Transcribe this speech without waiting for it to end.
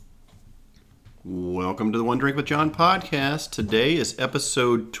Welcome to the One Drink with John podcast. Today is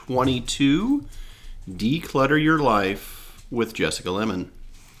episode 22, Declutter Your Life with Jessica Lemon.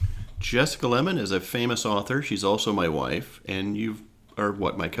 Jessica Lemon is a famous author. She's also my wife, and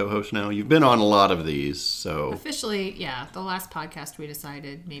my co-host now? You've been on a lot of these, so... Officially, yeah. The last podcast we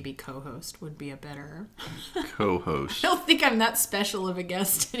decided maybe co-host would be a better... Co-host. I don't think I'm that special of a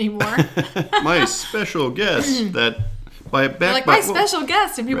guest anymore. My special guest that... special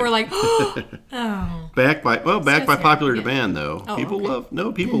guest, and people were like, "Oh." Backed by popular yeah. demand, though. Oh,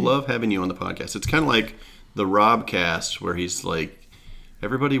 People love having you on the podcast. It's kind of like the Robcast, where he's like,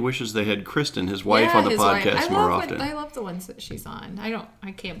 everybody wishes they had Kristen, his wife, on the podcast more often. I love the ones that she's on.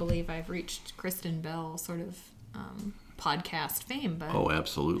 I can't believe I've reached Kristen Bell sort of podcast fame. But oh,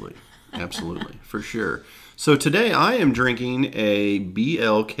 absolutely, for sure. So today I am drinking a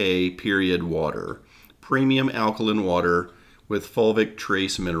BLK period water. Premium alkaline water with fulvic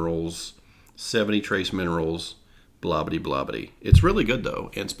trace minerals, 70 trace minerals, blah-bitty. It's really good,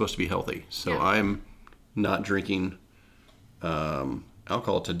 though, and supposed to be healthy. So yeah. I'm not drinking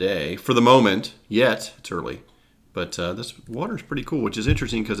alcohol today for the moment yet. It's early. But this water is pretty cool, which is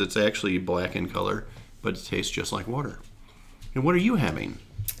interesting because it's actually black in color, but it tastes just like water. And what are you having?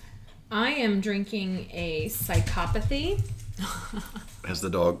 I am drinking a Psychopathy. As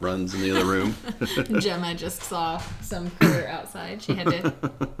the dog runs in the other room. Gemma just saw some critter outside. She had to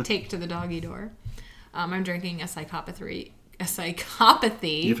take to the doggy door. I'm drinking a Psychopathy.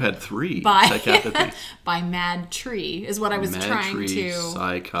 You've had three. Psychopathy. By Mad Tree is what I was trying to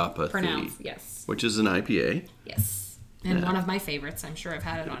Psychopathy. Pronounce. Yes. Which is an IPA. Yes. And one of my favorites. I'm sure I've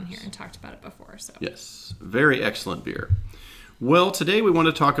had it on here and talked about it before. So. Yes. Very excellent beer. Well, today we want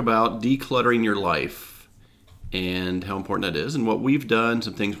to talk about decluttering your life. And how important that is, and what we've done,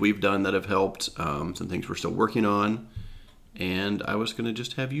 some things we've done that have helped, some things we're still working on. And I was going to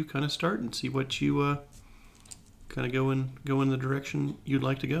just have you kind of start and see what you kind of go in the direction you'd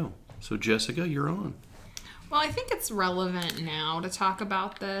like to go. So Jessica, you're on. Well, I think it's relevant now to talk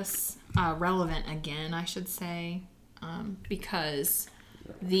about this. Relevant again, I should say, because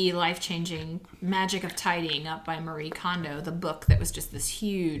the life-changing Magic of Tidying Up by Marie Kondo, the book that was just this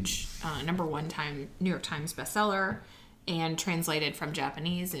huge #1 New York Times bestseller and translated from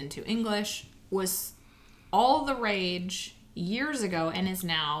Japanese into English, was all the rage years ago and is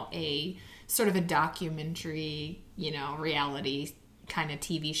now a sort of a documentary, reality kind of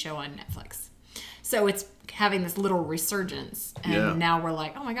TV show on Netflix. So it's having this little resurgence, and now we're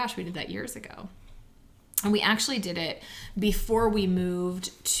like, oh my gosh, we did that years ago. And we actually did it before we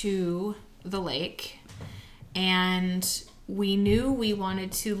moved to the lake. And we knew we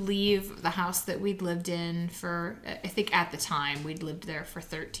wanted to leave the house that we'd lived in for, I think at the time, we'd lived there for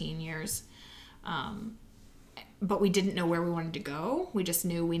 13 years. But we didn't know where we wanted to go. We just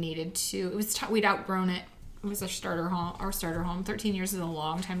knew we needed to, we'd outgrown it. It was our starter home. 13 years is a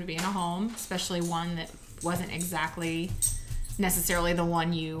long time to be in a home, especially one that wasn't exactly necessarily the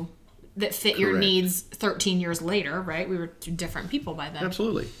one that fit your needs 13 years later, right? We were two different people by then.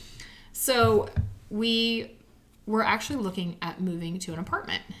 Absolutely. So we were actually looking at moving to an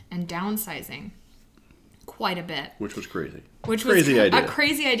apartment and downsizing quite a bit. Which was crazy. Which was a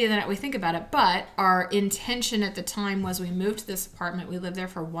crazy idea that we think about it. But our intention at the time was we moved to this apartment. We lived there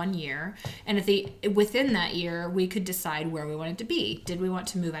for 1 year. And within that year, we could decide where we wanted to be. Did we want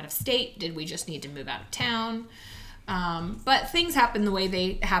to move out of state? Did we just need to move out of town? But things happened the way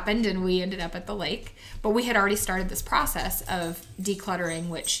they happened, and we ended up at the lake. But we had already started this process of decluttering,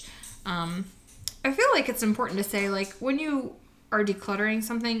 which I feel like it's important to say, like, when you are decluttering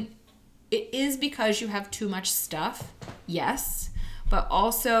something, it is because you have too much stuff, yes, but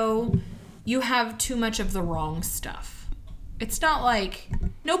also you have too much of the wrong stuff. It's not like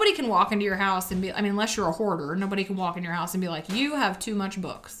nobody can walk into your house and be, unless you're a hoarder, nobody can walk in your house and be like, you have too much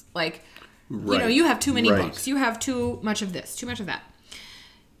books. Like, right. You have too many books. You have too much of this, too much of that.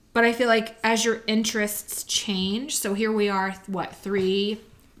 But I feel like as your interests change, so here we are, 3-4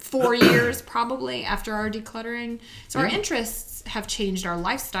 years probably after our decluttering. So our interests have changed. Our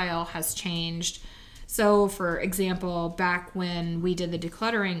lifestyle has changed. So for example, back when we did the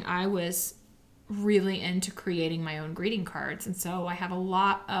decluttering, I was really into creating my own greeting cards. And so I have a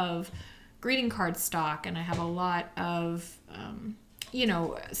lot of greeting card stock, and I have a lot of,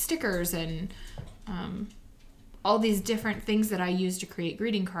 stickers and all these different things that I use to create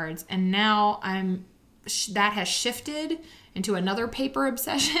greeting cards. And now that has shifted into another paper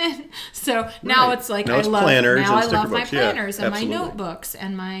obsession. So now it's like I love my planners and my notebooks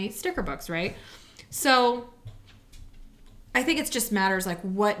and my sticker books, right? So I think it just matters like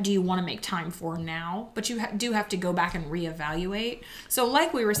what do you want to make time for now, but you do have to go back and reevaluate. So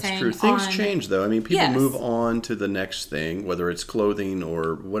like we were saying, True. Things change though. I mean, people Yes. move on to the next thing, whether it's clothing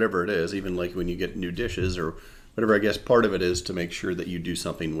or whatever it is, even like when you get new dishes or whatever. I guess part of it is to make sure that you do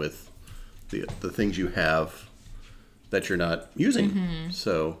something with the things you have that you're not using.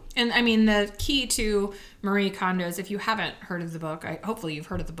 So, And I mean, the key to Marie Kondo's, if you haven't heard of the book, hopefully you've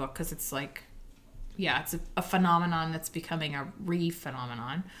heard of the book because it's like, yeah, it's a phenomenon that's becoming a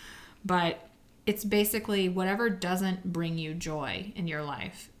re-phenomenon. But it's basically whatever doesn't bring you joy in your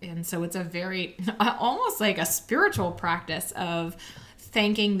life. And so it's a very, almost like a spiritual practice of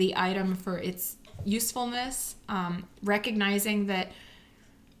thanking the item for its usefulness, recognizing that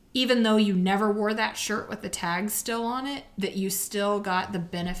even though you never wore that shirt with the tags still on it, that you still got the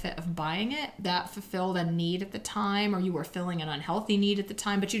benefit of buying it. That fulfilled a need at the time, or you were filling an unhealthy need at the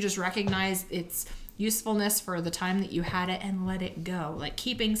time, but you just recognize its usefulness for the time that you had it and let it go. Like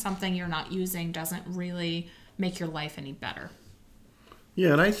keeping something you're not using doesn't really make your life any better.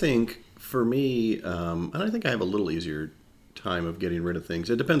 yeah, and I think for me, and I think I have a little easier time of getting rid of things.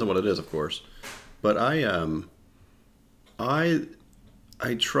 It depends on what it is, of course. But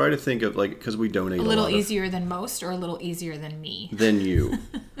I try to think of like, because we donate A little lot easier than most, or a little easier than me? than you,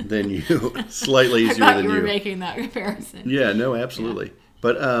 slightly I easier thought than you were you. making that comparison. Yeah, no, absolutely. Yeah.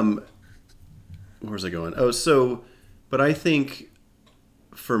 But where was I going? But I think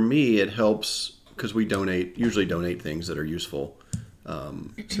for me it helps because we usually donate things that are useful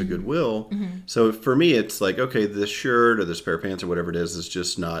to Goodwill. So for me, it's like, okay, this shirt or this pair of pants or whatever it is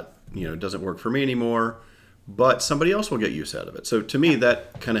just not, it doesn't work for me anymore. But somebody else will get use out of it. So to me,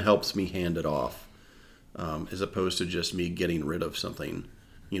 that kind of helps me hand it off, as opposed to just me getting rid of something,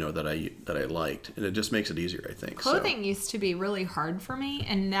 that I liked, and it just makes it easier, I think. Clothing used to be really hard for me,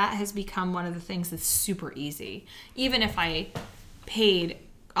 and that has become one of the things that's super easy. Even if I paid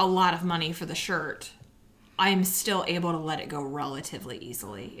a lot of money for the shirt, I'm still able to let it go relatively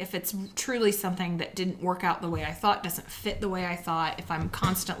easily. If it's truly something that didn't work out the way I thought, doesn't fit the way I thought, if I'm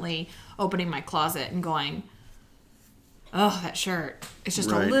constantly opening my closet and going, oh, that shirt, it's just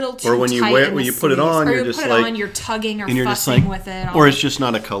Right. a little too Or when you tight wear- in when the you put it sleeves. on, Or you're you just put it like- on, you're tugging or and you're just fussing like, with it. or it's just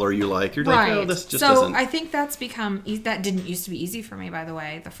not a color you like. You're like, oh, this just so doesn't. I think that's become, that didn't used to be easy for me, by the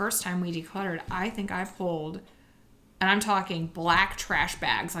way. The first time we decluttered, I think I've pulled, and I'm talking black trash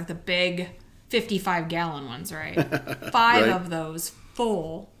bags, like the big 55-gallon ones, right? Five Right. of those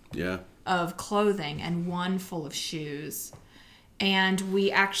full Yeah. of clothing and one full of shoes. And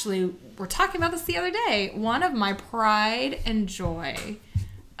we actually were talking about this the other day. One of my pride and joy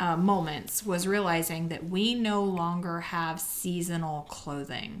moments was realizing that we no longer have seasonal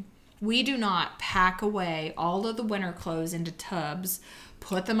clothing. We do not pack away all of the winter clothes into tubs,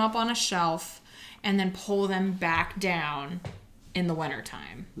 put them up on a shelf, and then pull them back down in the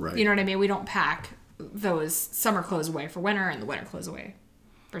wintertime. Right. You know what I mean? We don't pack those summer clothes away for winter and the winter clothes away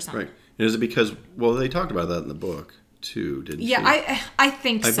for summer. Right. And is it because, well, they talked about that in the book too, didn't Yeah, she? I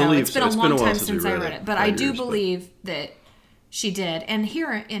think I so. believe It's been so. a It's long been a while time since since we I read read it. it, but I 5 do years, but- believe that she did. And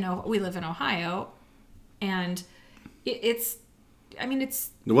here, we live in Ohio, and it's, I mean, it's,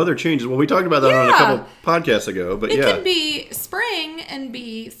 The weather changes. Well, we talked about that on a Yeah. couple podcasts ago, but it yeah. can be spring and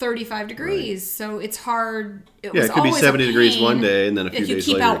be 35 degrees, so it's hard. It Yeah, was it could be always 70 a degrees pain one day, and then a few if you days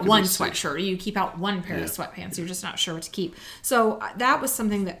keep later it out could be one 60. sweatshirt, or you keep out one pair of Yeah. sweatpants, you're just not sure what to keep. So that was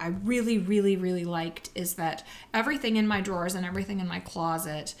something that I really, really, really liked, is that everything in my drawers and everything in my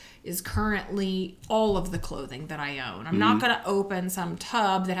closet is currently all of the clothing that I own. I'm not going to open some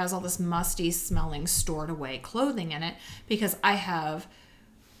tub that has all this musty smelling stored away clothing in it, because I have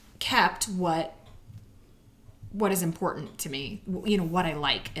kept what is important to me, what I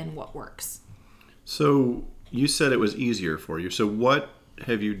like and what works. So you said it was easier for you. So what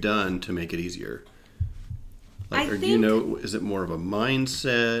have you done to make it easier? Like, I or do you think- know, is it more of a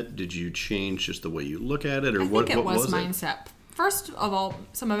mindset? Did you change just the way you look at it, or I what? think it what was was mindset. First of all,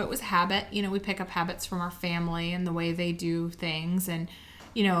 some of it was habit. We pick up habits from our family and the way they do things, and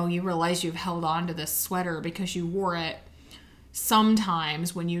you realize you've held on to this sweater because you wore it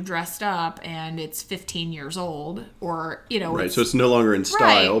sometimes when you dressed up and it's 15 years old, or Right. it's, So it's no longer in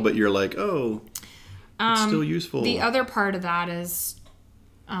style, Right. but you're like, oh, it's still useful. the other part of that is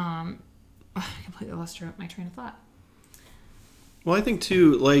I completely lost my train of thought. Well, I think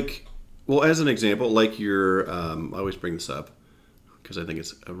too, as an example, like your, I always bring this up because I think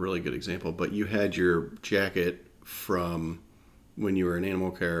it's a really good example, but you had your jacket from when you were in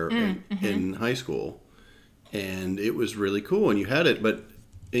animal care in high school, and it was really cool, and you had it, but,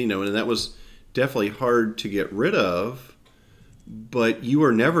 and that was definitely hard to get rid of, but you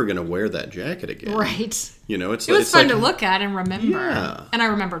are never going to wear that jacket again. Right. You know, It was fun to look at and remember. Yeah. And I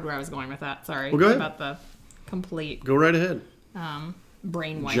remembered where I was going with that. Sorry. Well, go ahead. About the complete Go right ahead.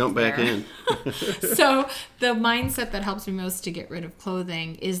 brain wipe. Jump back there. in. So the mindset that helps me most to get rid of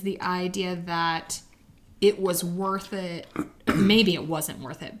clothing is the idea that it was worth it. Maybe it wasn't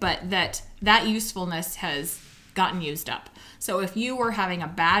worth it, but that usefulness has gotten used up. So if you were having a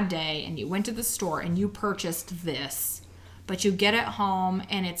bad day and you went to the store and you purchased this, but you get it home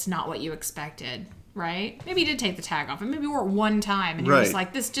and it's not what you expected, right? Maybe you did take the tag off, and maybe you wore it one time and you're just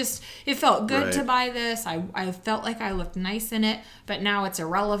like, it felt good to buy this. I felt like I looked nice in it, but now it's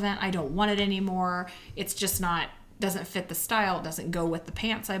irrelevant. I don't want it anymore. It's just not, doesn't fit the style. It doesn't go with the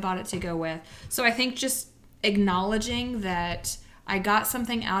pants I bought it to go with. So I think just acknowledging that I got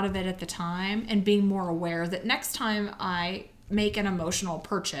something out of it at the time and being more aware that next time I make an emotional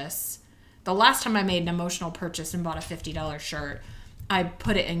purchase, the last time I made an emotional purchase and bought a $50 shirt, I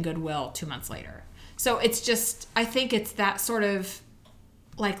put it in Goodwill 2 months later. So it's just, I think it's that sort of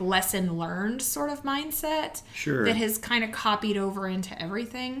like lesson learned sort of mindset that has kind of copied over into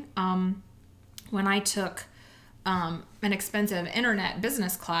everything. When I took an expensive internet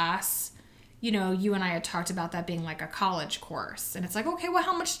business class, you know, you and I had talked about that being like a college course. And it's like, okay, well,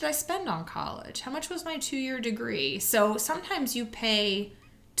 how much did I spend on college? How much was my 2-year degree? So sometimes you pay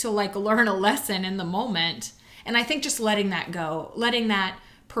to like learn a lesson in the moment. And I think just letting that go, letting that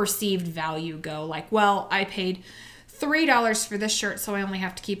perceived value go. Like, well, I paid $3 for this shirt, so I only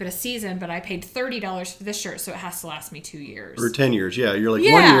have to keep it a season, but I paid $30 for this shirt, so it has to last me 2 years. Or 10 years, yeah. You're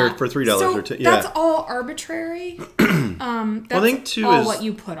like 1 year for $3 so or 10. Yeah. That's all arbitrary. That's I think too all is what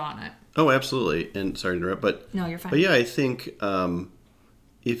you put on it. Oh, absolutely. And sorry to interrupt, but no, you're fine. But yeah, I think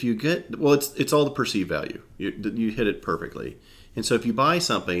if you get it's all the perceived value. You hit it perfectly. And so if you buy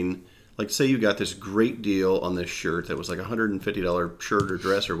something, like say you got this great deal on this shirt that was like $150 shirt or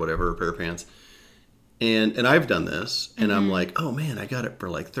dress or whatever, or pair of pants, and I've done this, and I'm like, oh man, I got it for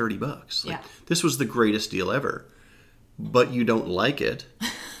like $30. Like, this was the greatest deal ever. But you don't like it.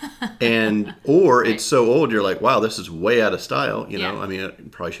 And or it's so old you're like, wow, this is way out of style, you know. I mean, I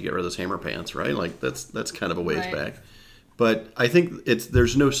probably should get rid of those hammer pants, right? Like that's kind of a ways back. But I think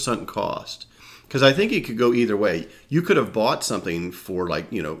there's no sunk cost, because I think it could go either way. You could have bought something for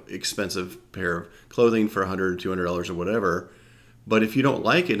like, you know, expensive pair of clothing for $100 $200 or whatever, but if you don't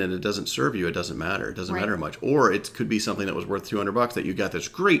like it and it doesn't serve you, it doesn't matter. It doesn't matter much. Or it could be something that was worth $200 that you got this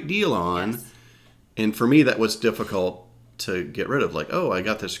great deal on. And for me, that was difficult to get rid of. Like, oh, I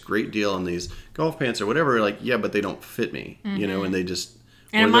got this great deal on these golf pants or whatever. Like, yeah, but they don't fit me, you know, and they just,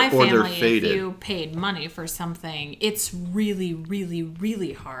 and in my family, if you paid money for something, it's really, really,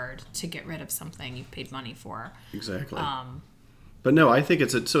 really hard to get rid of something you've paid money for. Exactly. But no, I think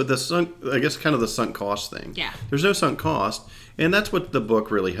it's so the sunk, I guess, kind of the sunk cost thing. Yeah. There's no sunk cost, and that's what the book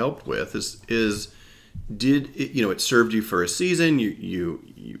really helped with. Did it, you know, it served you for a season? You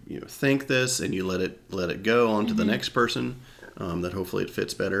think this and you let it go on to the next person. That hopefully it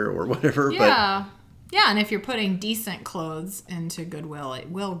fits better or whatever. Yeah. Yeah, and if you're putting decent clothes into Goodwill, it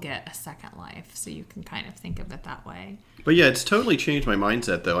will get a second life. So you can kind of think of it that way. But yeah, it's totally changed my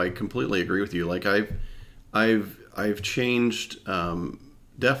mindset, though. I completely agree with you. Like I've changed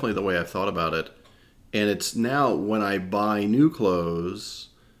definitely the way I've thought about it, and it's now when I buy new clothes,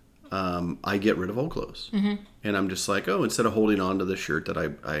 I get rid of old clothes. And I'm just like, oh, instead of holding on to the shirt that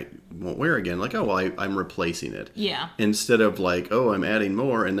I won't wear again, like, oh, well, I'm replacing it. Yeah. Instead of like, oh, I'm adding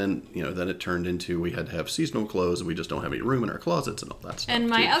more, and then, you know, then it turned into we had to have seasonal clothes and we just don't have any room in our closets and all that stuff. And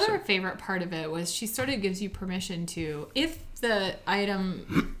my other favorite part of it was she sort of gives you permission to, if the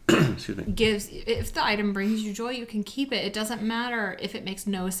item if the item brings you joy, you can keep it. It doesn't matter if it makes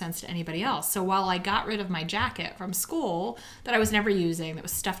no sense to anybody else. So while I got rid of my jacket from school that I was never using, that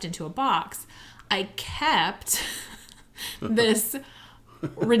was stuffed into a box, I kept this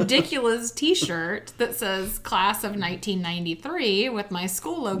ridiculous t-shirt that says class of 1993 with my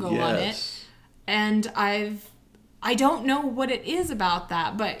school logo on it. And I don't know what it is about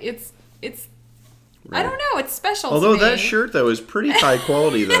that, but it's I don't know, it's special Although to me. That shirt though is pretty high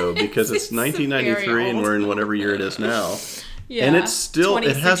quality though, because it's 1993 and we're in whatever year it is now. Yeah. And it's still,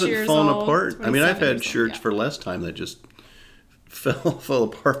 it hasn't fallen apart. I mean, I've had shirts for less time that just fell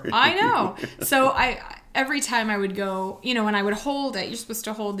apart. I know. So every time I would go, you know, when I would hold it, you're supposed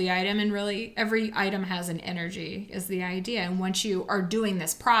to hold the item, and really every item has an energy is the idea. And once you are doing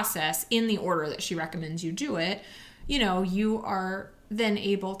this process in the order that she recommends you do it, you know, you are then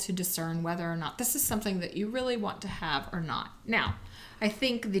able to discern whether or not this is something that you really want to have or not. Now, I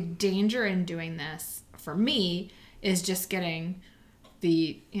think the danger in doing this for me is just getting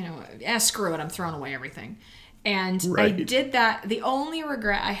the, you know, screw it, I'm throwing away everything. And I Right. did that. The only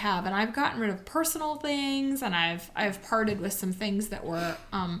regret I have, and I've gotten rid of personal things, and I've parted with some things that were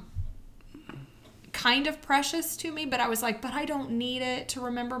kind of precious to me, but I was like, but I don't need it to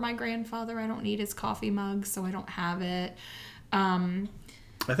remember my grandfather. I don't need his coffee mug, so I don't have it.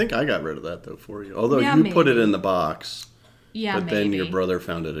 I think I got rid of that though for you. Although Yeah, you put it maybe. in the box. Yeah, But then maybe. your brother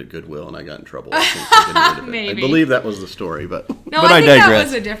found it at Goodwill, and I got in trouble. I think, for getting rid of it. Maybe. I believe that was the story, but No, but I I think digress. that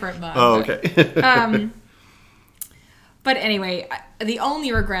was a different mug. Oh, but- okay. But anyway, the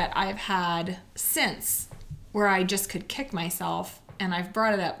only regret I've had since, where I just could kick myself, and I've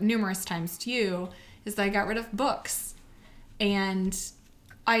brought it up numerous times to you, is that I got rid of books. And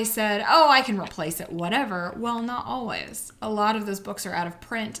I said, oh, I can replace it, whatever. Well, not always. A lot of those books are out of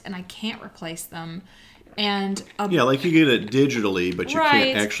print, and I can't replace them. And Yeah, like you get it digitally, but you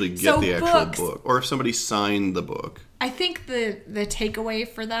Right. can't actually get So the actual books- book. Or if somebody signed the book. I think the takeaway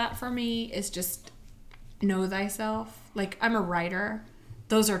for that for me is just know thyself. Like, I'm a writer.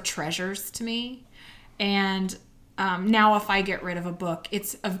 Those are treasures to me. And now if I get rid of a book,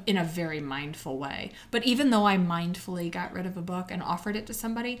 it's in a very mindful way. But even though I mindfully got rid of a book and offered it to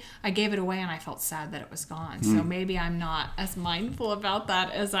somebody, I gave it away and I felt sad that it was gone. So maybe I'm not as mindful about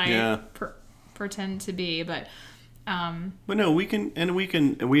that as I Yeah. pretend to be. But But no,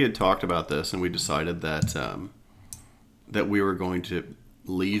 we had talked about this, and we decided that that we were going to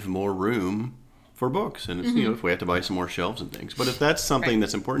leave more room for books, and it's, if we have to buy some more shelves and things. But if that's something Right.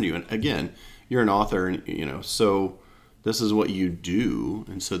 that's important to you, and again, you're an author, and so this is what you do,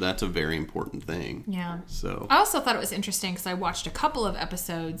 and so that's a very important thing. yeah. So I also thought it was interesting because I watched a couple of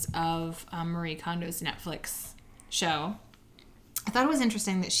episodes of Marie Kondo's Netflix show. I thought it was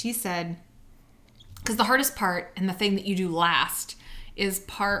interesting that she said, because the hardest part and the thing that you do last is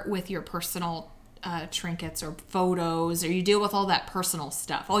part with your personal trinkets or photos, or you deal with all that personal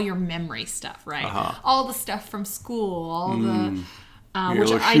stuff, all your memory stuff, right? Uh-huh. All the stuff from school, all the... Your which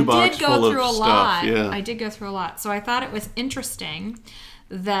little I shoebox did full go of through a stuff, lot. yeah. I did go through a lot. So I thought it was interesting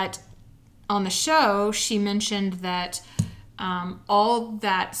that on the show, she mentioned that all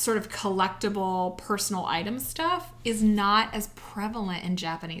that sort of collectible personal item stuff is not as prevalent in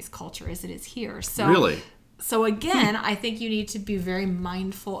Japanese culture as it is here. So, Really? So again, I think you need to be very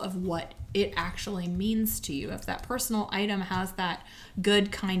mindful of what it actually means to you. If that personal item has that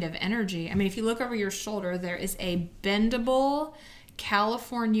good kind of energy. I mean, if you look over your shoulder, there is a bendable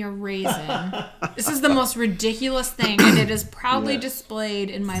California raisin. This is the most ridiculous thing, and it is proudly Yes.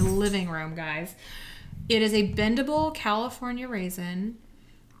 displayed in my living room, guys. It is a bendable California raisin,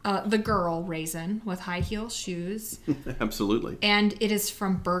 the girl raisin with high heel shoes, absolutely. and it is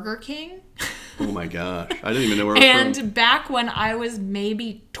from Burger King. Oh my gosh, I didn't even know where it was from. And back when I was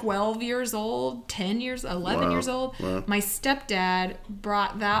maybe 12 years old, 10 years, 11 Wow. years old, Wow. my stepdad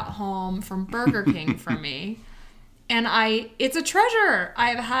brought that home from Burger King for me. And it's a treasure.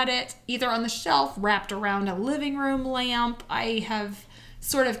 I've had it either on the shelf, wrapped around a living room lamp. I have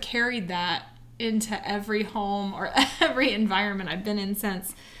sort of carried that into every home or every environment I've been in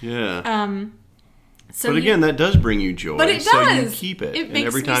since. Yeah. So But again, that does bring you joy. but it So you does. keep it. It And makes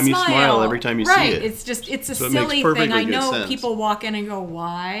every me time you smile, every time you right. see it. It's just it's a So it makes silly perfectly thing. I good know sense. people walk in and go,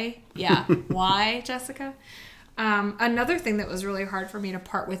 "Why?" Yeah, why, Jessica? Another thing that was really hard for me to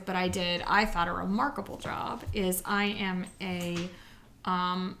part with, but I thought a remarkable job, is I am a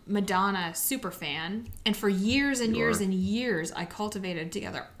Madonna super fan, and for years and You years are. and years I cultivated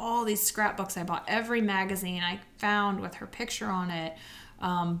together all these scrapbooks. I bought every magazine I found with her picture on it,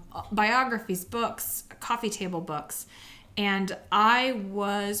 biographies, books, coffee table books, and I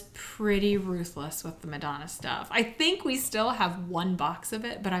was pretty ruthless with the Madonna stuff. I think we still have one box of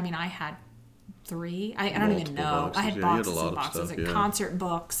it, but I mean, I had 3. I don't even Multiple know. boxes. I had Yeah, you had a boxes lot and of boxes stuff, and yeah. concert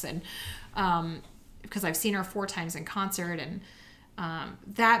books, and because I've seen her 4 times in concert, and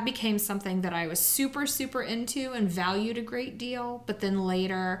that became something that I was super, super into and valued a great deal. But then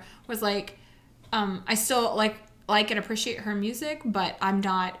later was like, I still like and appreciate her music, but I'm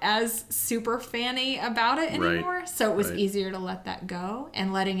not as super fanny about it Right. anymore. So it was Right. easier to let that go,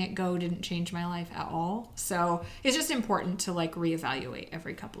 and letting it go didn't change my life at all. So it's just important to like reevaluate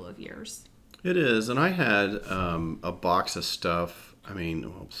every couple of years. It is, and I had a box of stuff. I mean,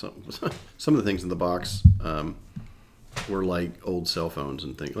 well, some of the things in the box were like old cell phones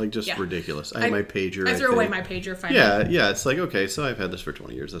and things, like just Yeah. ridiculous. I had my pager. I threw away think. my pager finally. Yeah. It's like, okay, so I've had this for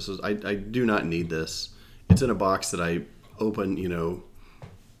 20 years. I do not need this. It's in a box that I open,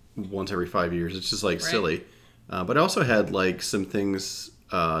 once every 5 years. It's just like Right. silly. But I also had like some things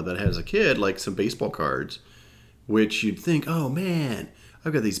that I had as a kid, like some baseball cards, which you'd think, oh man,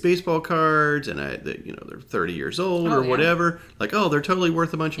 I've got these baseball cards, and they're 30 years old Oh, or yeah. whatever. Like, oh, they're totally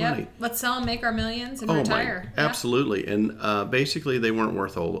worth a bunch of money. Let's sell and make our millions and Oh retire. my, absolutely. And basically, they weren't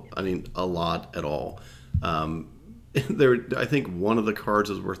worth a lot at all. I think one of the cards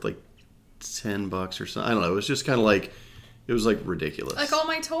was worth like $10 or something. I don't know. It was just kind of like, it was like ridiculous. Like all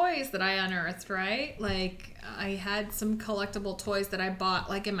my toys that I unearthed, right? Like I had some collectible toys that I bought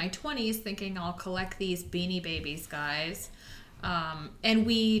like in my 20s thinking I'll collect these Beanie Babies, guys. And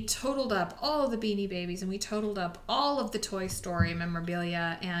we totaled up all of the Beanie Babies, and we totaled up all of the Toy Story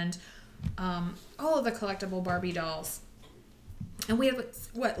memorabilia, and all of the collectible Barbie dolls. And we had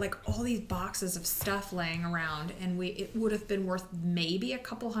like all these boxes of stuff laying around, and it would have been worth maybe a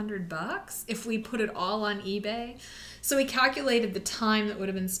couple $100 if we put it all on eBay. So we calculated the time that would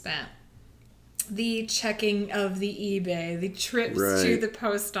have been spent, the checking of the eBay, the trips to the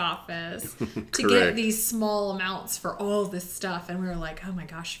post office to get these small amounts for all this stuff. And we were like, oh my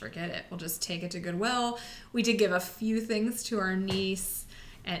gosh, forget it. We'll just take it to Goodwill. We did give a few things to our niece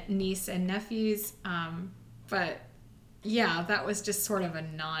and nephews. But yeah, that was just sort of a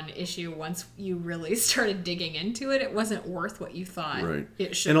non-issue. Once you really started digging into it, it wasn't worth what you thought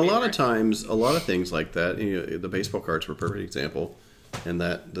it should be. And a lot of times, a lot of things like that, the baseball cards were a perfect example, and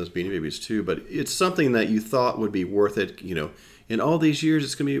those Beanie Babies too. But it's something that you thought would be worth it. In all these years,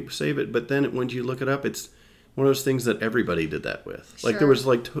 it's going to be save it. But then when you look it up, it's one of those things that everybody did that with. Like there was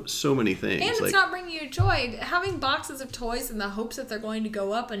like so many things. And it's not bringing you joy. Having boxes of toys in the hopes that they're going to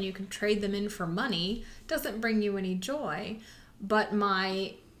go up and you can trade them in for money doesn't bring you any joy. But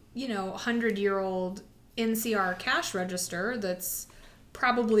my, 100-year-old NCR cash register that's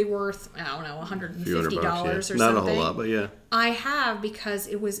probably worth, I don't know, $150 or something. Not a whole lot, but yeah. I have because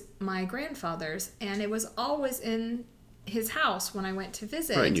it was my grandfather's, and it was always in his house when I went to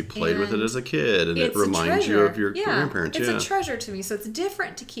visit. Right, and you played with it as a kid, and it reminds you of your grandparents. It's a treasure to me. So it's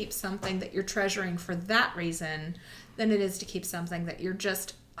different to keep something that you're treasuring for that reason than it is to keep something that you're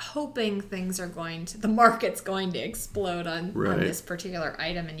just hoping the market's going to explode on this particular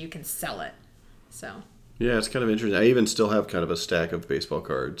item and you can sell it. So yeah, it's kind of interesting. I even still have kind of a stack of baseball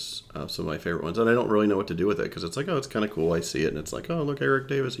cards, some of my favorite ones, and I don't really know what to do with it because it's like, oh, it's kind of cool. I see it, and it's like, oh, look, Eric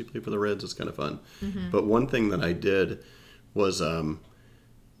Davis, he played for the Reds. It's kind of fun. Mm-hmm. But one thing that I did was when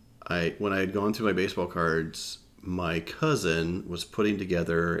I had gone through my baseball cards, my cousin was putting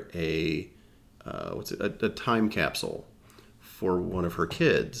together a time capsule for one of her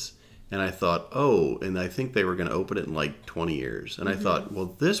kids. And I thought, and I think they were going to open it in like 20 years. And I thought,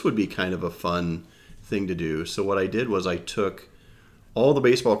 well, this would be kind of a fun thing to do. So what I did was I took all the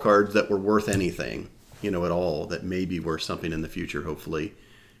baseball cards that were worth anything, at all, that may be worth something in the future, hopefully.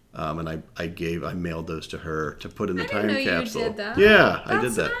 And I mailed those to her to put in the time capsule. You did that. Yeah, I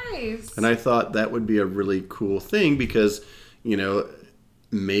did that. Nice. And I thought that would be a really cool thing because,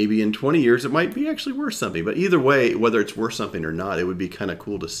 maybe in 20 years it might be actually worth something. But either way, whether it's worth something or not, it would be kind of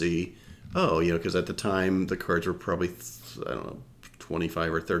cool to see. Because at the time the cards were probably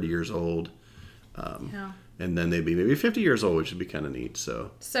 25 or 30 years old. And then they'd be maybe 50 years old, which would be kind of neat.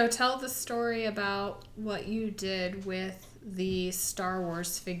 So tell the story about what you did with the Star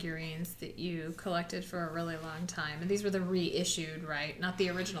Wars figurines that you collected for a really long time. And these were the reissued, right? Not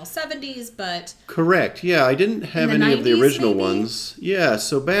the original 70s, but... Correct. Yeah, I didn't have any of the 90s, original maybe? ones. Yeah,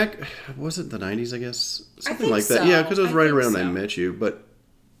 so back... Was it the 90s, I guess? Something like that. So. Yeah, because it was right around when so. I met you. But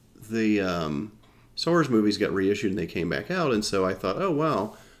the Star Wars movies got reissued and they came back out. And so I thought, oh,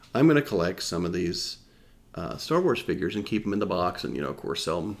 wow, I'm going to collect some of these Star Wars figures and keep them in the box and, of course,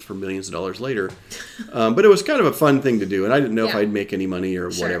 sell them for millions of dollars later. But it was kind of a fun thing to do. And I didn't know if I'd make any money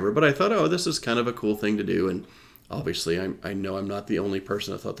or whatever. But I thought, this is kind of a cool thing to do. And obviously, I know I'm not the only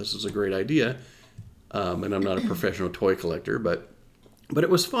person that thought this was a great idea. And I'm not a professional toy collector. But it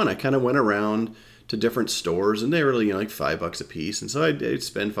was fun. I kind of went around to different stores. And they were like $5 a piece. And so I'd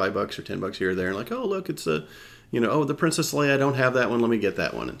spend $5 or $10 here or there. And like, oh, look, it's a... the Princess Leia, I don't have that one, let me get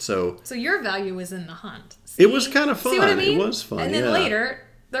that one. And so your value was in the hunt. See? It was kind of fun. See what I mean? It was fun, and then later,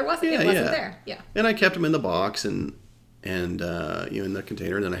 it wasn't there. Yeah. And I kept them in the box and in the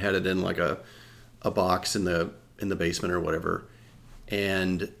container. And then I had it in like a box in the basement or whatever.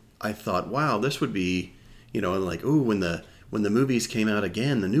 And I thought, wow, this would be, and like, ooh, when the movies came out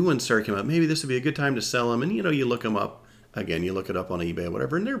again, the new ones started coming out, maybe this would be a good time to sell them. And, you look them up. Again, you look it up on eBay or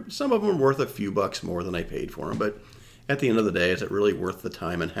whatever, and some of them are worth a few bucks more than I paid for them. But at the end of the day, is it really worth the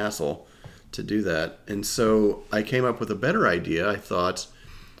time and hassle to do that? And so I came up with a better idea. I thought,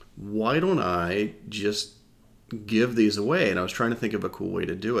 why don't I just give these away? And I was trying to think of a cool way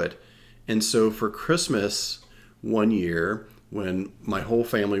to do it. And so for Christmas one year, when my whole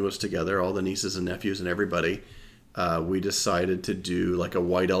family was together, all the nieces and nephews and everybody, we decided to do like a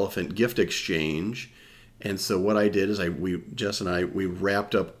white elephant gift exchange. And so what I did is Jess and I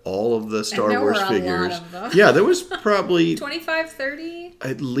wrapped up all of the Star Wars figures. Lot of them. Yeah, there was probably 25, 30?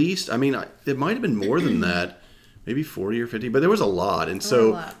 At least. I mean, it might have been more than that, maybe 40 or 50, but there was a lot. And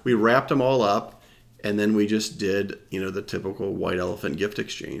so we wrapped them all up, and then we just did, the typical white elephant gift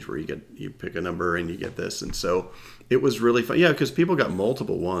exchange where you pick a number and you get this. And so it was really fun. Yeah, because people got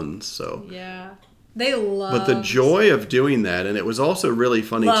multiple ones. So yeah. They loved. But the joy of doing that, and it was also really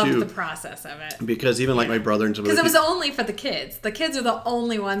funny too. Loved the process of it. Because even like my brother and some because it was only for the kids. The kids are the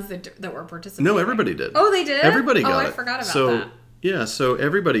only ones that were participating. No, everybody did. Oh, they did. Everybody got it. I forgot about that. Yeah, so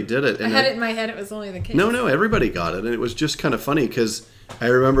everybody did it. And I had it in my head. It was only the kids. No, everybody got it, and it was just kind of funny because I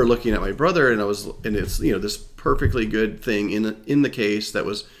remember looking at my brother, and it's this perfectly good thing in the case that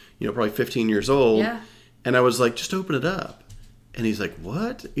was probably 15 years old. Yeah. And I was like, just open it up. And he's like,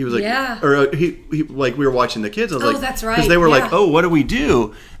 what? He was like, yeah. Or he like, we were watching the kids. I was like, that's right. Because they were like, oh, what do we do?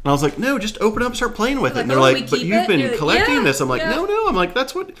 And I was like, no, just open up and start playing with it. And they're like, but you've been collecting this. I'm like, no. I'm like,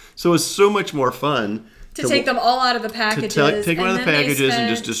 that's what. So it was so much more fun. To take them all out of the packages. Take them out of the packages and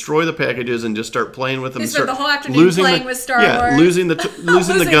just destroy the packages and just start playing with them. They spent the whole afternoon playing with Star Wars. Yeah, losing the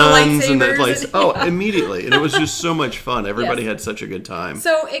guns and the place. Oh, immediately. And it was just so much fun. Everybody had such a good time.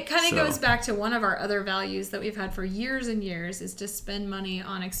 So it kind of goes back to one of our other values that we've had for years and years is to spend money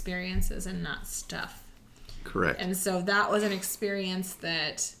on experiences and not stuff. Correct. And so that was an experience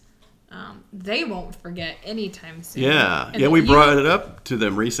that they won't forget anytime soon. Yeah, we brought it up to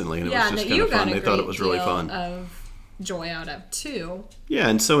them recently, and it was just kind of fun. They thought it was really fun. Of joy out of too. Yeah,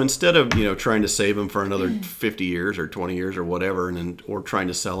 and so instead of trying to save them for another 50 years or 20 years or whatever, or trying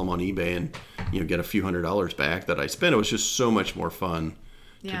to sell them on eBay and get a few $100s back that I spent, it was just so much more fun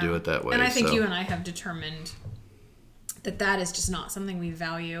to do it that way. And I think you and I have determined that is just not something we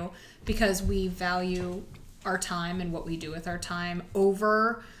value because we value our time and what we do with our time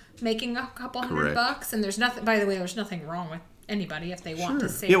over making a couple $100. And there's nothing, by the way, there's nothing wrong with anybody if they want to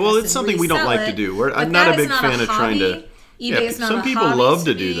save. Yeah, well, it's something we don't like to do. I'm not a big fan of trying to. eBay is not some a people hobby love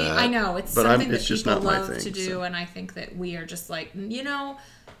to me. do that. I know it's something that just people not my love thing, to do, and I think that we are just like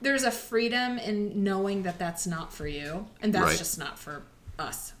there's a freedom in knowing that that's not for you, and that's just not for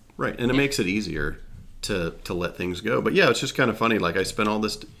us. Right, and it makes it easier to let things go. But yeah, it's just kind of funny. Like I spent all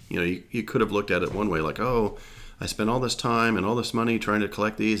this. You could have looked at it one way, like I spent all this time and all this money trying to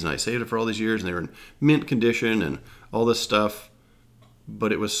collect these, and I saved it for all these years, and they were in mint condition and all this stuff.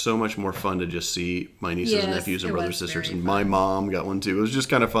 But it was so much more fun to just see my nieces and nephews and brothers and sisters, and my mom got one too. It was just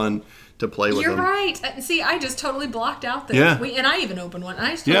kind of fun to play with them. You're right. See, I just totally blocked out this. Yeah. And I even opened one.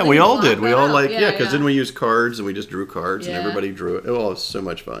 We all did. We all because then we used cards and we just drew cards and everybody drew it. Oh, it was so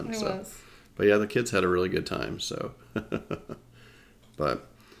much fun. It was. But yeah, the kids had a really good time. So, but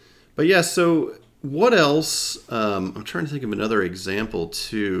yeah. So what else? I'm trying to think of another example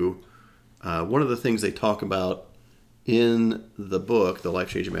too. One of the things they talk about in the book, The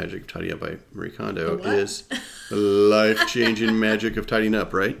Life-Changing Magic of Tidying Up by Marie Kondo, is the life-changing magic of tidying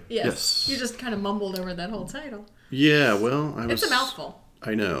up, right? Yes. You just kind of mumbled over that whole title. Yeah, well, it's a mouthful.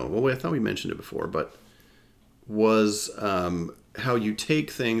 I know. Well, I thought we mentioned it before, but was how you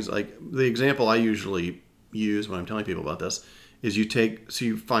take things, like the example I usually use when I'm telling people about this, is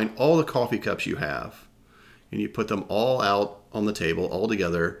you find all the coffee cups you have, and you put them all out on the table, all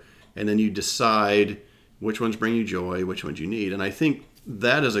together, and then you decide which ones bring you joy, which ones you need. And I think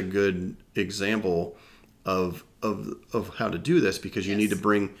that is a good example of how to do this, because you need to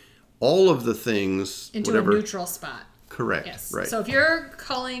bring all of the things into a neutral spot. Correct. Yes. Right. So if you're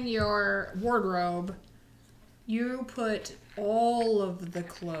culling your wardrobe, you put all of the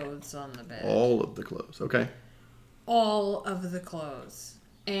clothes on the bed. All of the clothes. Okay. All of the clothes.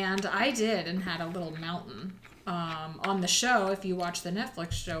 And I did, and had a little mountain. On the show, if you watch the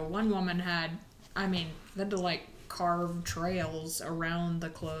Netflix show, one woman had to like carve trails around the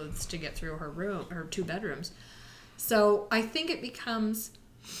clothes to get through her 2 bedrooms. So I think it becomes,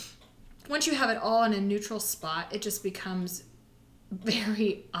 once you have it all in a neutral spot, it just becomes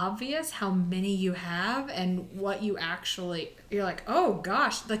very obvious how many you have and what you're like, oh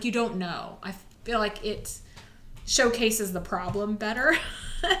gosh, like you don't know. I feel like it showcases the problem better.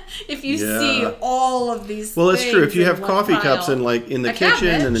 If you see all of these well, it's true. If you have coffee pile, cups in the kitchen,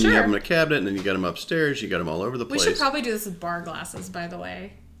 cabinet, and then you have them in a cabinet, and then you got them upstairs, you got them all over the place. We should probably do this with bar glasses, by the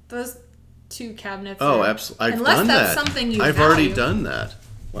way. Those 2 cabinets. Oh, absolutely. Unless that's something you I've value. already done that.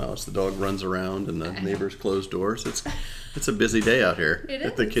 Wow, it's the dog runs around and the neighbors close doors. It's a busy day out here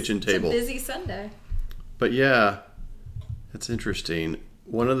at the kitchen table. It's a busy Sunday. But yeah, it's interesting.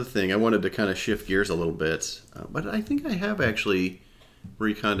 One other thing, I wanted to kind of shift gears a little bit, but I think I have actually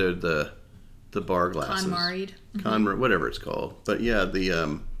recondoed the bar glasses. KonMari. Whatever it's called. But yeah,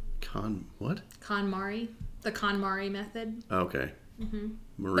 the what? KonMari. The KonMari method. Okay.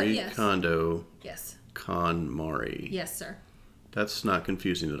 Marie Kondo. Yes. KonMari. Yes, sir. That's not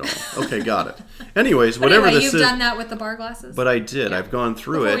confusing at all. Okay, got it. Anyways, whatever anyway, this is. You've done that with the bar glasses? But I did. Yeah. I've gone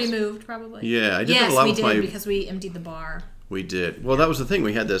through Before it. we moved, probably. Yeah, I did that a lot with my... Yes, we did, because we emptied the bar. We did. Well, that was the thing.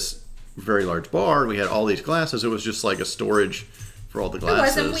 We had this very large bar. We had all these glasses. It was just like a storage for all the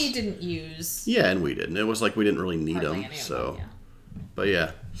glasses. It was, and we didn't use... Yeah, and we didn't. It was like we didn't really need them. So, yeah. But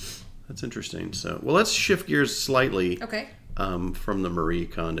yeah, that's interesting. So, well, let's shift gears slightly. Okay. From the Marie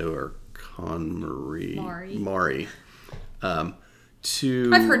Kondo or KonMari. To...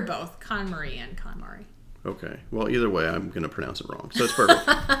 I've heard both, KonMari and KonMari. Okay. Well, either way, I'm going to pronounce it wrong. So it's perfect.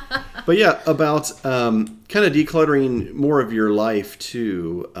 But yeah, about kind of decluttering more of your life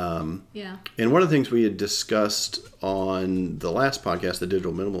too. Yeah. And one of the things we had discussed on the last podcast, the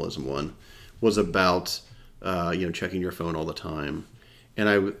digital minimalism one, was about checking your phone all the time. And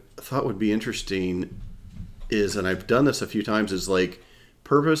I thought would be interesting is, and I've done this a few times, is like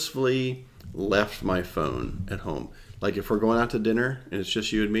purposefully left my phone at home. Like if we're going out to dinner and it's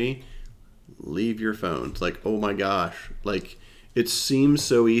just you and me, leave your phone. It's like, oh my gosh. Like it seems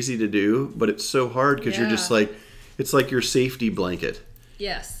so easy to do, but it's so hard because you're just like, it's like your safety blanket.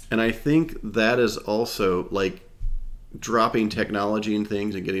 Yes. And I think that is also like dropping technology and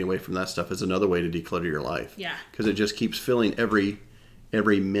things and getting away from that stuff is another way to declutter your life. Yeah. Because it just keeps filling every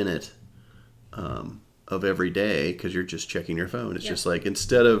minute of every day because you're just checking your phone. It's just like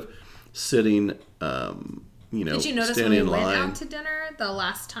instead of sitting... Did you notice when we went out to dinner the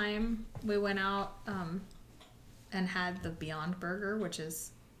last time we went out and had the Beyond Burger, which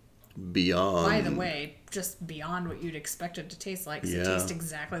is beyond, by the way, just beyond what you'd expect it to taste like. It tastes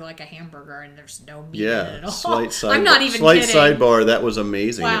exactly like a hamburger, and there's no meat in it at all. I'm not even kidding. Sidebar, that was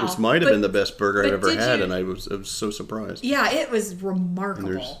amazing. Wow. It might have been the best burger I've ever had, and I was so surprised. Yeah, it was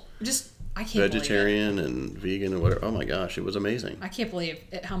remarkable. I can't vegetarian and vegan and whatever. Oh my gosh, it was amazing. I can't believe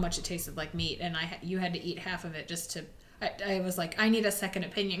how much it tasted like meat, and you had to eat half of it just to. I was like, I need a second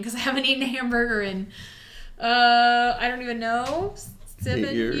opinion because I haven't eaten a hamburger in, I don't even know,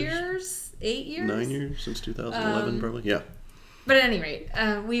 7 years, 8 years, 9 years since 2011, probably. Yeah. But at any rate,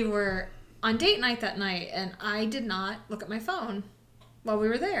 we were on date night that night, and I did not look at my phone while we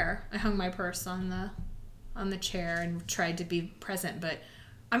were there. I hung my purse on the chair and tried to be present, but.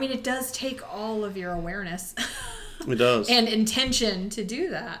 I mean, it does take all of your awareness. It does. And intention to do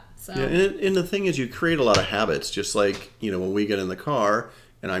that. So. Yeah, and the thing is, you create a lot of habits. Just like, when we get in the car,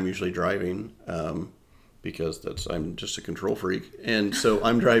 and I'm usually driving, because I'm just a control freak. And so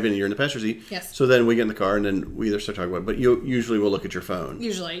I'm driving and you're in the passenger seat. Yes. So then we get in the car and then we either start talking about it. But you usually will look at your phone.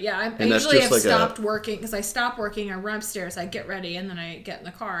 Usually, yeah. I usually have stopped working, because I stop working, I run upstairs, I get ready, and then I get in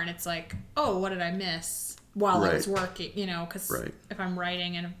the car, and it's like, oh, what did I miss? While I was working, because if I'm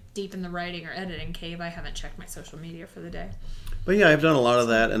writing and I'm deep in the writing or editing cave, I haven't checked my social media for the day. But yeah, I've done a lot of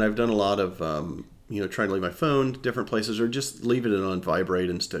that, and I've done a lot of, trying to leave my phone to different places or just leave it on vibrate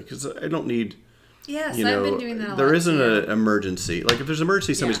and stuff, because I don't need... Yes, I've been doing that a lot. There isn't an emergency. Like, if there's an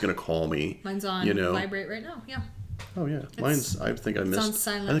emergency, somebody's going to call me. Mine's on vibrate right now, yeah. Oh, yeah. Mine's, I think I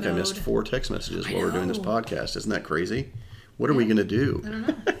missed 4 text messages while we're doing this podcast. Isn't that crazy? What are we going to do? I don't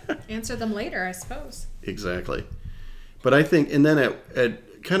know. Answer them later, I suppose. Exactly. But I think, and then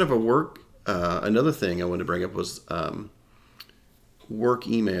at kind of a work, another thing I wanted to bring up was work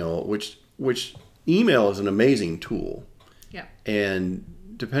email, which email is an amazing tool. Yeah. And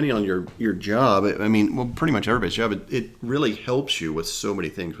depending on your job, pretty much everybody's job, it really helps you with so many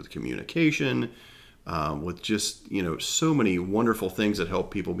things, with communication, with just, so many wonderful things that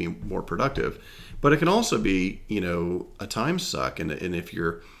help people be more productive. But it can also be, a time suck. And if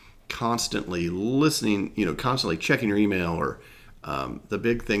you're constantly listening, constantly checking your email, or the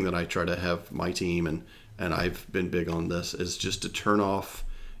big thing that I try to have my team, and I've been big on this, is just to turn off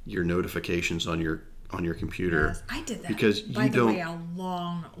your notifications on your computer. Yes, I did that. Because by the way, a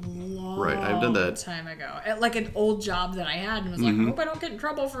long right, I've done that time ago. At like an old job that I had, and was like, I hope I don't get in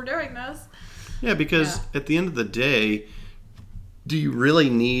trouble for doing this. Yeah, because at the end of the day, do you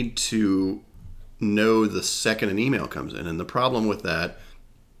really need to know the second an email comes in? And the problem with that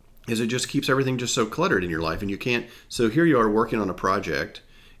is it just keeps everything just so cluttered in your life, and you can't. So here you are working on a project,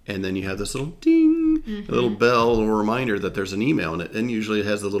 and then you have this little ding, a little bell, a little reminder that there's an email in it, and usually it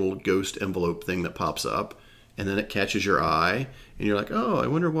has the little ghost envelope thing that pops up, and then it catches your eye, and you're like, oh, I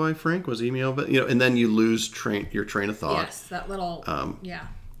wonder why Frank was emailed, but and then you lose your train of thought. Yes, that little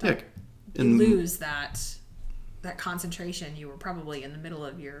and you lose that concentration. You were probably in the middle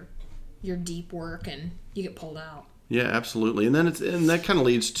of your deep work, and you get pulled out. Yeah, absolutely. And then that kind of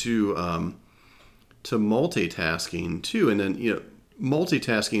leads to to multitasking too. And then,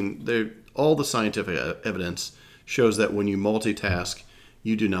 multitasking, all the scientific evidence shows that when you multitask,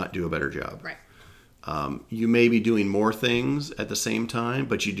 you do not do a better job. Right. You may be doing more things at the same time,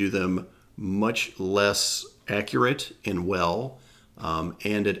 but you do them much less accurate and well,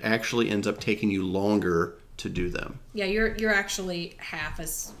 and it actually ends up taking you longer to do them. Yeah, you're actually half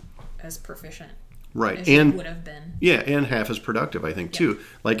as proficient. Right. As and you would have been. Yeah, and half as productive, I think, too.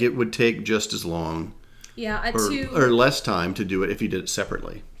 Like it would take just as long or less time to do it if you did it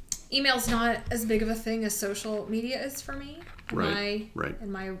separately. Email's not as big of a thing as social media is for me. Right.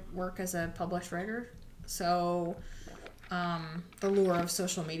 In my work as a published writer. So the lure of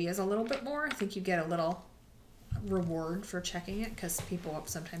social media is a little bit more. I think you get a little reward for checking it because people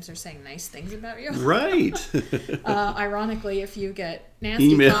sometimes are saying nice things about you. Right. Ironically, if you get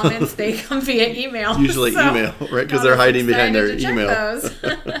nasty comments, they come via email. Usually email, right? Because they're hiding behind their email.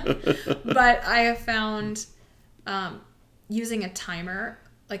 But I have found using a timer,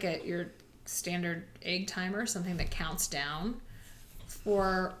 like your standard egg timer, something that counts down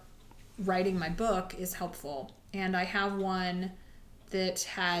for writing my book is helpful. And I have one that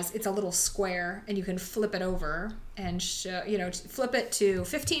it's a little square and you can flip it over and flip it to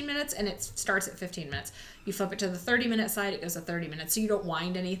 15 minutes and it starts at 15 minutes. You flip it to the 30-minute side, it goes to 30 minutes. So you don't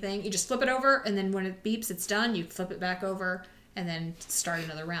wind anything. You just flip it over and then when it beeps, it's done. You flip it back over and then start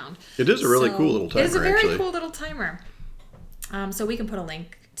another round. It is a really cool little timer, It is a very cool little timer. So we can put a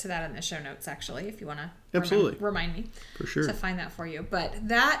link to that in the show notes, actually, if you want to remind me. For sure. To find that for you. But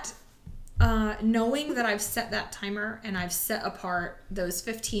that... knowing that I've set that timer and I've set apart those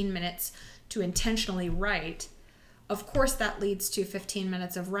 15 minutes to intentionally write, of course that leads to 15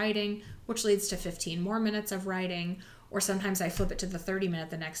 minutes of writing, which leads to 15 more minutes of writing, or sometimes I flip it to the 30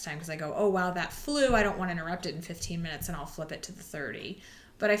 minute the next time because I go, oh wow, that flew, I don't want to interrupt it in 15 minutes, and I'll flip it to the 30.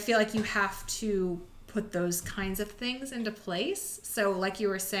 But I feel like you have to put those kinds of things into place. So like you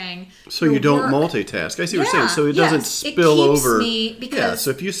were saying, so you don't multitask. I see what you're saying. So it doesn't spill over. So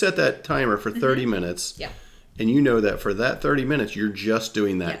if you set that timer for 30 minutes, and you know that for that 30 minutes you're just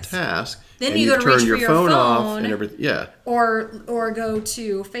doing that task, then and you turn reach your for phone off and everything. Yeah. Or go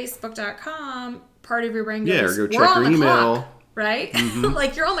to Facebook.com. Part of your brain goes, or go check your email. Clock, right? Mm-hmm.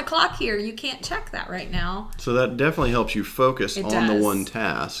 Like you're on the clock here. You can't check that right now. So that definitely helps you focus on the one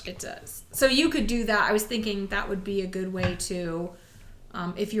task. It does. So you could do that. I was thinking that would be a good way to,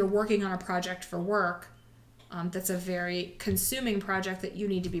 if you're working on a project for work, that's a very consuming project that you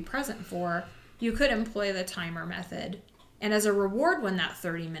need to be present for, you could employ the timer method. And as a reward, when that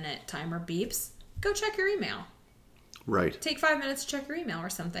 30-minute timer beeps, go check your email. Right. Take 5 minutes to check your email or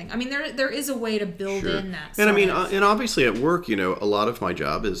something. I mean, there is a way to build in that. And I mean, and obviously at work, a lot of my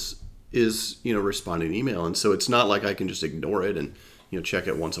job is responding to email. And so it's not like I can just ignore it and, check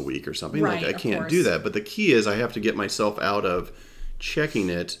it once a week or something. Right, like I can't do that. But the key is I have to get myself out of checking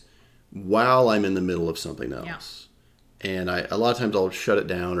it while I'm in the middle of something else. Yeah. And a lot of times I'll shut it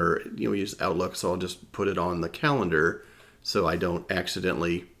down, or, we use Outlook, so I'll just put it on the calendar so I don't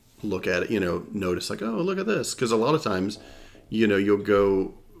accidentally look at it, notice like, oh, look at this. Because a lot of times, you'll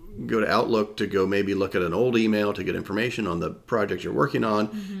go to Outlook to go maybe look at an old email to get information on the project you're working on.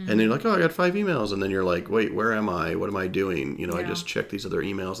 Mm-hmm. And then you're like, oh, I got 5 emails. And then you're like, wait, where am I? What am I doing? I just checked these other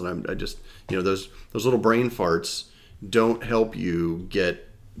emails, and I just, those little brain farts don't help you get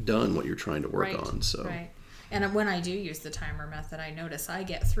done what you're trying to work on. So. Right. And when I do use the timer method, I notice I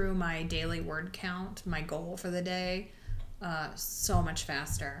get through my daily word count, my goal for the day, so much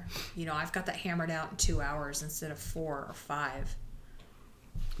faster. I've got that hammered out in 2 hours instead of 4 or 5.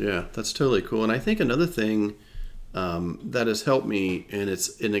 Yeah, that's totally cool. And I think another thing that has helped me, and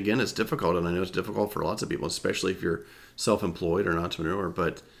again, it's difficult, and I know it's difficult for lots of people, especially if you're self-employed or an entrepreneur,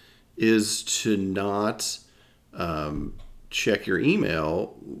 but is to not check your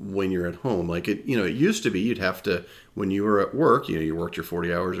email when you're at home. Like it used to be you'd have to, when you were at work, you worked your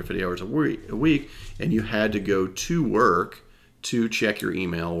 40 hours or 50 hours a week, and you had to go to work to check your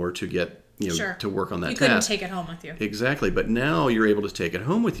email or to get to work on that task. You couldn't take it home with you. Exactly. But now you're able to take it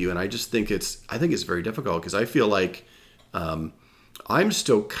home with you. And I just think it's very difficult because I feel like I'm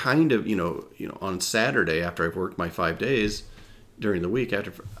still kind of, on Saturday after I've worked my 5 days during the week,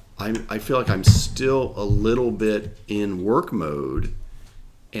 I feel like I'm still a little bit in work mode,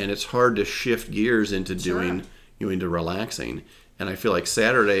 and it's hard to shift gears into into relaxing. And I feel like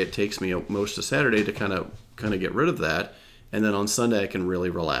Saturday, it takes me most of Saturday to kind of get rid of that. And then on Sunday, I can really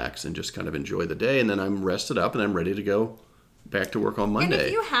relax and just kind of enjoy the day. And then I'm rested up and I'm ready to go back to work on Monday. And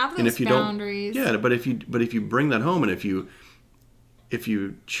if you have those boundaries. But if you bring that home, and if you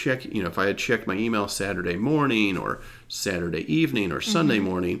check, if I had checked my email Saturday morning or Saturday evening or Sunday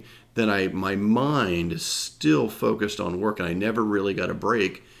morning, then my mind is still focused on work, and I never really got a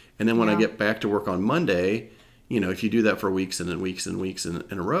break. And then when I get back to work on Monday, if you do that for weeks and then weeks and weeks in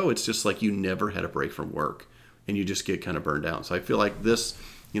a row, it's just like you never had a break from work, and you just get kind of burned out. So I feel like this,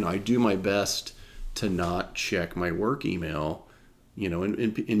 I do my best to not check my work email,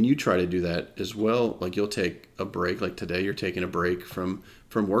 and you try to do that as well. Like you'll take a break, like today you're taking a break from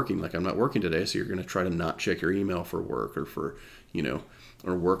working. Like I'm not working today, so you're going to try to not check your email for work or for,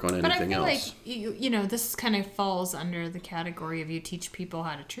 or work on anything else. But I feel like, this kind of falls under the category of you teach people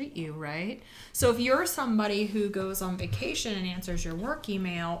how to treat you, right? So if you're somebody who goes on vacation and answers your work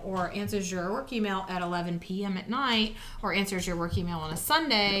email, or answers your work email at 11 p.m. at night, or answers your work email on a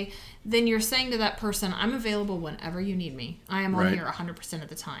Sunday, then you're saying to that person, I'm available whenever you need me. I am on here 100% of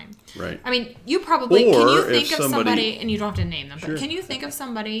the time. Right. I mean, you probably, or can you think of somebody, and you don't have to name them, Sure. but can you think of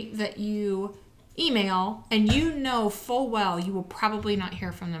somebody that you email and you know full well you will probably not hear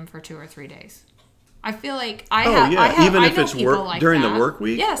from them for 2 or 3 days? I feel like even if it's work like during that. the work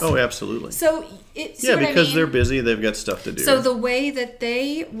week. Yes. Oh, absolutely. So because they're busy, they've got stuff to do. So the way that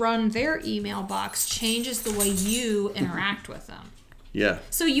they run their email box changes the way you interact with them. Yeah.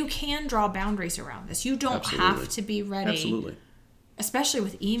 So you can draw boundaries around this. You don't have to be ready. Absolutely. Especially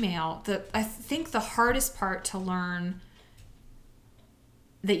with email. I think the hardest part to learn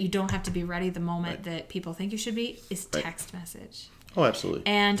that you don't have to be ready the moment that people think you should be is text message. Oh, absolutely.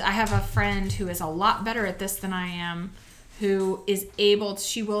 And I have a friend who is a lot better at this than I am, who is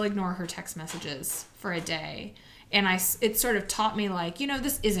she will ignore her text messages for a day. And it sort of taught me like,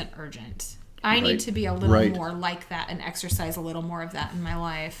 this isn't urgent. I need to be a little more like that and exercise a little more of that in my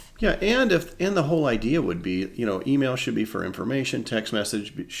life. Yeah, and the whole idea would be, email should be for information, text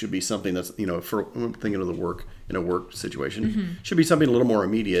message should be something that's, for I'm thinking of the work in a work situation, should be something a little more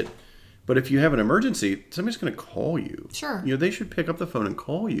immediate. But if you have an emergency, somebody's going to call you. Sure. They should pick up the phone and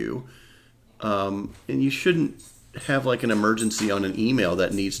call you. And you shouldn't have like an emergency on an email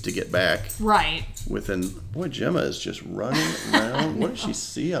that needs to get back. Right. Boy, Gemma is just running around. What does she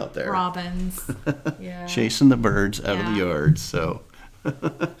see out there? Robins. Yeah. Chasing the birds out of the yard. So,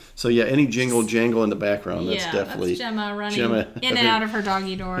 any jingle jangle in the background, that's definitely that's Gemma running in and out of her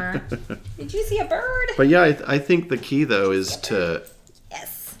doggy door. Did you see a bird? But I think the key though is to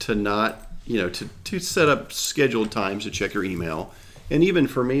not, to set up scheduled times to check your email. And even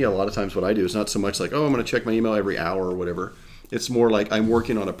for me, a lot of times what I do is not so much like, I'm going to check my email every hour or whatever. It's more like I'm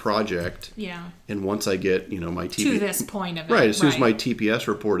working on a project. Yeah. And once I get, my to this point of it. Right. As soon as my TPS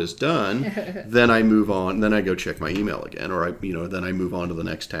report is done, then I move on. Then I go check my email again, or then I move on to the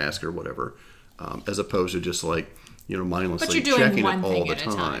next task or whatever, as opposed to just like, mindlessly checking it all the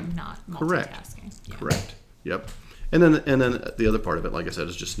time. Not multitasking. Yeah. Correct. Yep. And then the other part of it, like I said,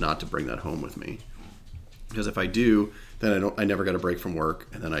 is just not to bring that home with me. Because if I do, then I never got a break from work,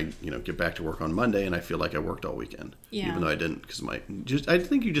 and then I get back to work on Monday, and I feel like I worked all weekend, even though I didn't. Because I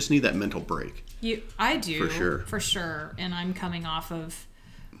think you just need that mental break. I do for sure, and I'm coming off of.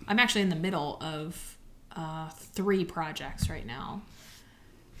 I'm actually in the middle of 3 projects right now.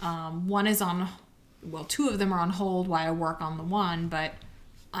 One is on, 2 of them are on hold while I work on the one, but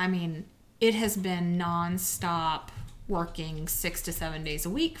I mean, it has been nonstop working 6 to 7 days a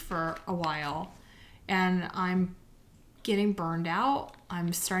week for a while. And I'm getting burned out.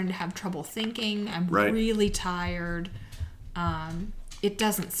 I'm starting to have trouble thinking. I'm really tired. It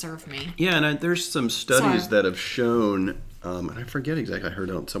doesn't serve me. Yeah, and there's some studies that have shown, and I forget exactly, I heard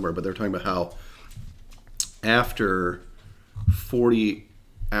it somewhere, but they're talking about how after 40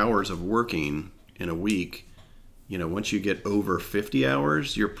 hours of working in a week, once you get over 50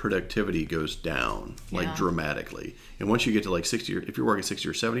 hours, your productivity goes down dramatically. And once you get to like 60, if you're working 60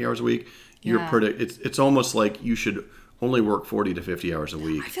 or 70 hours a week, it's almost like you should only work 40 to 50 hours a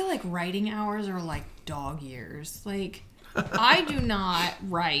week. I feel like writing hours are like dog years. Like, I do not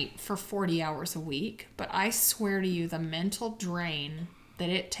write for 40 hours a week, but I swear to you, the mental drain that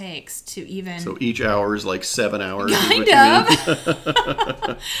it takes to even... So each hour is like 7 hours? Kind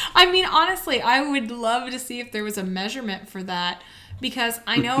of. I mean, honestly, I would love to see if there was a measurement for that, because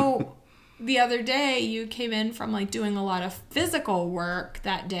I know the other day you came in from like doing a lot of physical work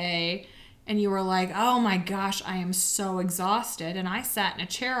that day, and you were like, oh my gosh, I am so exhausted. And I sat in a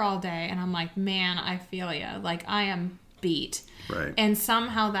chair all day, and I'm like, man, I feel you. Like, I am beat. Right. And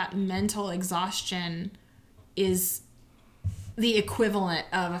somehow that mental exhaustion is the equivalent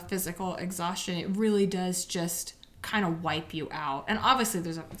of a physical exhaustion. It really does just kind of wipe you out. And obviously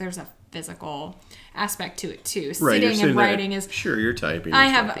there's a physical aspect to it too. Right, Sitting and writing is... Sure, you're typing.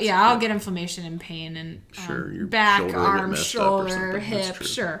 I'll get inflammation and pain and your back, arm, shoulder, hip,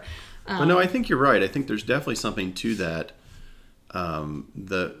 sure. But no, I think you're right. I think there's definitely something to that.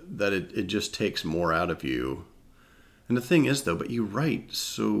 it just takes more out of you. And the thing is, though, but you write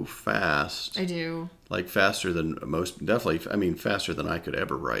so fast. I do. Like faster than most, definitely. I mean, faster than I could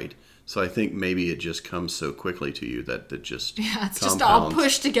ever write. So I think maybe it just comes so quickly to you that it just it's compounds. just all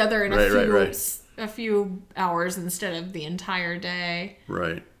pushed together in a few hours instead of the entire day.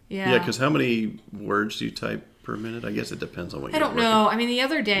 Right. Yeah. Yeah, because how many words do you type per minute? I guess it depends on what you're I don't working. know. I mean, the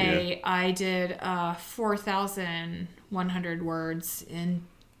other day I did 4,100 words in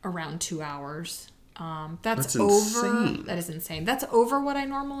around 2 hours. That's over. Insane. That is insane. That's over what I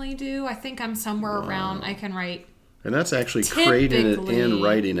normally do. I think I'm somewhere around. I can write. And that's actually creating it and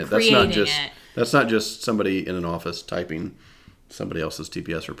writing it. That's not just somebody in an office typing somebody else's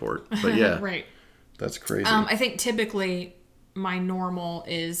TPS report. But yeah, right. That's crazy. I think typically my normal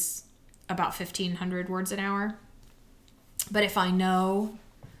is about 1,500 words an hour. But if I know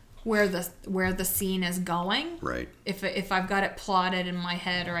where the scene is going, right? If I've got it plotted in my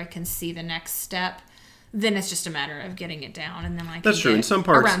head or I can see the next step, then it's just a matter of getting it down, and then I can That's true. In some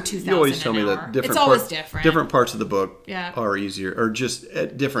parts, around 2,000 you always tell me hour. that It's always different. Different parts of the book Yeah. are easier, or just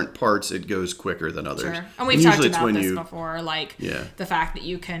at different parts it goes quicker than others. Sure. And we've talked usually it's about when this before, like the fact that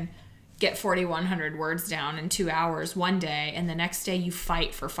you can get 4,100 words down in 2 hours one day, and the next day you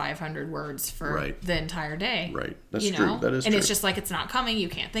fight for 500 words for the entire day. Right. That's true. That is and true. it's just like it's not coming. You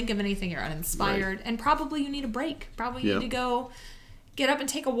can't think of anything. You're uninspired, and probably you need a break. Probably you need to go get up and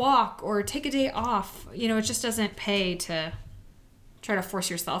take a walk or take a day off. You know, it just doesn't pay to try to force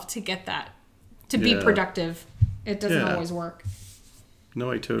yourself to get that, to be productive. It doesn't always work.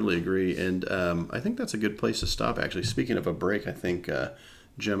 No, I totally agree. And I think that's a good place to stop, actually. Speaking of a break, I think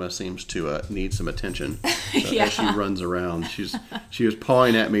Gemma seems to need some attention as she runs around. She was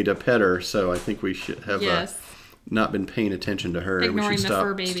pawing at me to pet her, so I think we should have not been paying attention to her. Ignoring we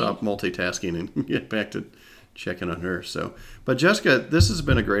should stop multitasking and get back to checking on her. So, but Jessica, this has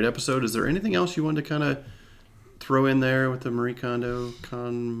been a great episode. Is there anything else you wanted to kind of throw in there with the Marie Kondo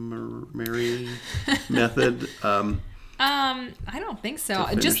KonMari method? I don't think so.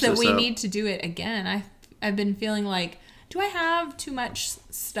 Just that we need to do it again. I've been feeling like, do I have too much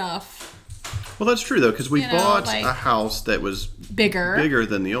stuff? Well, that's true though, because we bought a house that was bigger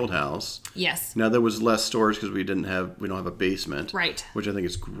than the old house. Yes. Now there was less storage because we don't have a basement, right? Which I think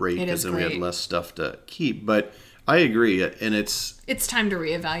is great because then we had less stuff to keep. But I agree, and it's time to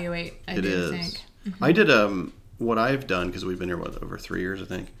reevaluate. I think. Mm-hmm. I did what I've done because we've been here over 3 years, I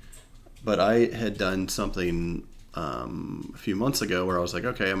think. But I had done something a few months ago where I was like,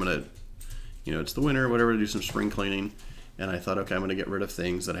 okay, I'm gonna, it's the winter, whatever, to do some spring cleaning. And I thought, okay, I'm going to get rid of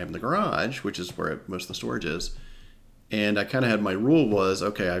things that I have in the garage, which is where most of the storage is. And I kind of had my rule was,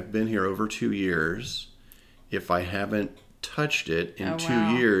 okay, I've been here over 2 years. If I haven't touched it in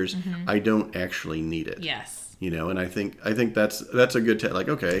 2 years, I don't actually need it. Yes. And I think that's a good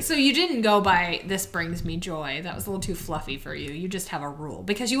okay. So you didn't go by this brings me joy. That was a little too fluffy for you. You just have a rule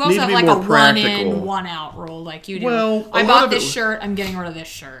because you also have like a practical 1 in, 1 out rule, like you do. Well, I bought this shirt. I'm getting rid of this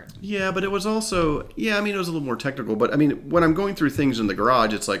shirt. Yeah, but it was also it was a little more technical. But I mean, when I'm going through things in the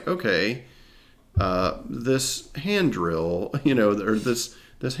garage, it's like okay, this hand drill, or this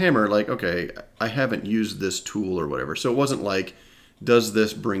hammer, like okay, I haven't used this tool or whatever. So it wasn't like, does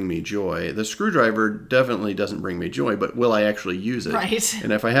this bring me joy? The screwdriver definitely doesn't bring me joy, but will I actually use it? Right.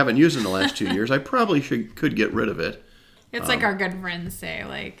 And if I haven't used it in the last 2 years, I probably could get rid of it. It's like our good friends say,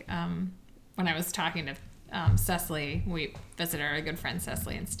 like when I was talking to Cecily, we visited our good friends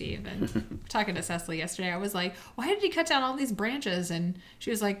Cecily and Steve, and talking to Cecily yesterday, I was like, why did he cut down all these branches? And she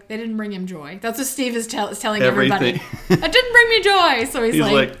was like, they didn't bring him joy. That's what Steve is telling everybody. It didn't bring me joy. So he's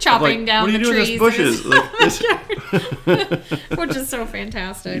like chopping down the trees. What are you doing with bushes? Which is so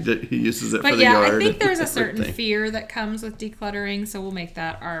fantastic. He uses it for the yard. I think there's a certain fear that comes with decluttering, so we'll make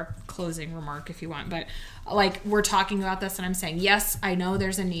that our closing remark if you want. But like, we're talking about this and I'm saying, yes, I know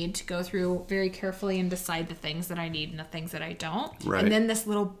there's a need to go through very carefully and decide the things that I need and the things that I don't. Right. And then this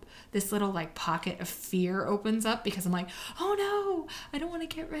little like pocket of fear opens up because I'm like, oh no, I don't want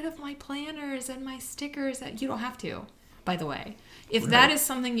to get rid of my planners and my stickers. You don't have to, by the way. If that is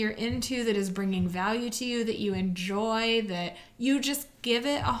something you're into, that is bringing value to you, that you enjoy, that you just give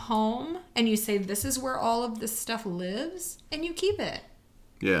it a home and you say, this is where all of this stuff lives, and you keep it.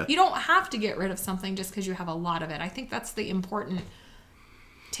 Yeah. You don't have to get rid of something just because you have a lot of it. I think that's the important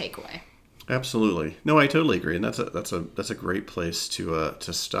takeaway. Absolutely. No, I totally agree, and that's a great place to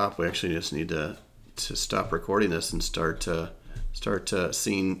stop. We actually just need to stop recording this and start getting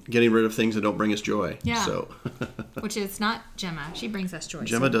rid of things that don't bring us joy. Yeah. So, which is not Gemma. She brings us joy.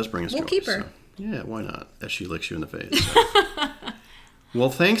 Gemma does bring us joy. We'll keep her. So, yeah, why not? As she licks you in the face. So. Well,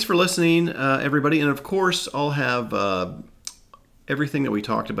 thanks for listening, everybody, and of course, I'll have everything that we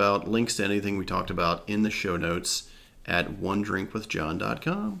talked about, links to anything we talked about in the show notes at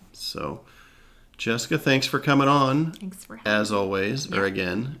onedrinkwithjohn.com. So, Jessica, thanks for coming on. Thanks for having me. As always, or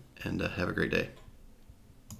again, and have a great day.